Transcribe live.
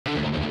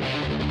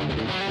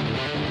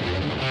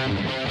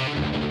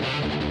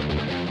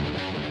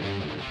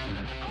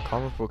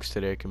Comic books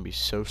today can be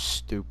so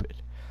stupid.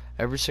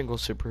 Every single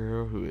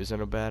superhero who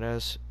isn't a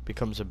badass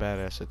becomes a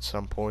badass at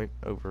some point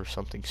over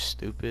something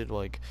stupid.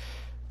 Like,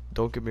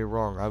 don't get me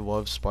wrong, I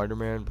love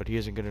Spider-Man, but he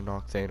isn't gonna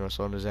knock Thanos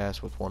on his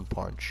ass with one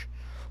punch.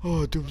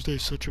 Oh,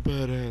 Doomsday's such a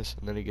badass.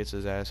 And then he gets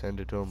his ass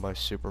handed to him by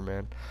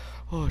Superman.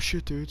 Oh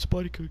shit, dude,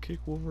 Spidey could kick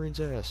Wolverine's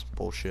ass.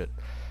 Bullshit.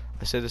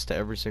 I say this to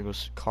every single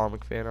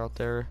comic fan out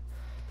there.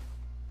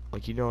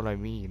 Like, you know what I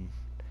mean.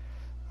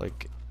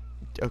 Like,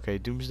 okay,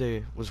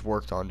 Doomsday was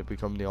worked on to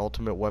become the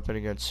ultimate weapon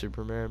against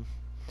Superman.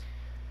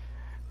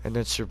 And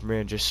then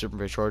Superman just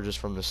charges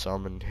from the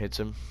sun and hits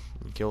him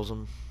and kills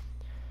him.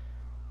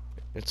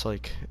 It's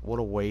like, what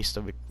a waste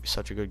of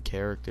such a good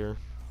character.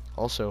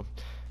 Also,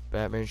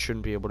 Batman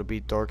shouldn't be able to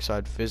beat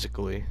Darkseid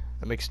physically.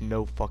 That makes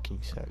no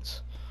fucking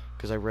sense.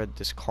 Because I read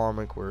this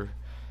comic where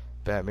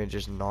Batman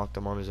just knocked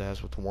him on his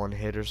ass with one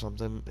hit or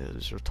something. It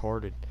was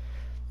retarded.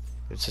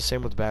 It's the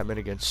same with Batman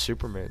against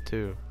Superman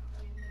too.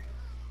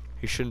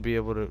 He shouldn't be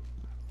able to,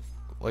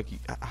 like,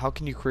 how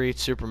can you create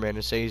Superman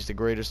and say he's the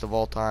greatest of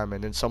all time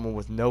and then someone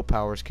with no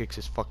powers kicks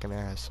his fucking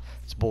ass?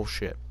 It's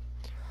bullshit.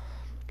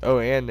 Oh,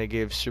 and they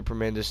gave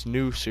Superman this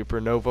new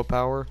supernova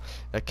power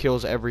that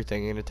kills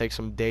everything and it takes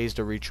him days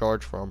to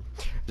recharge from,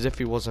 as if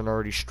he wasn't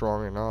already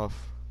strong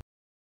enough.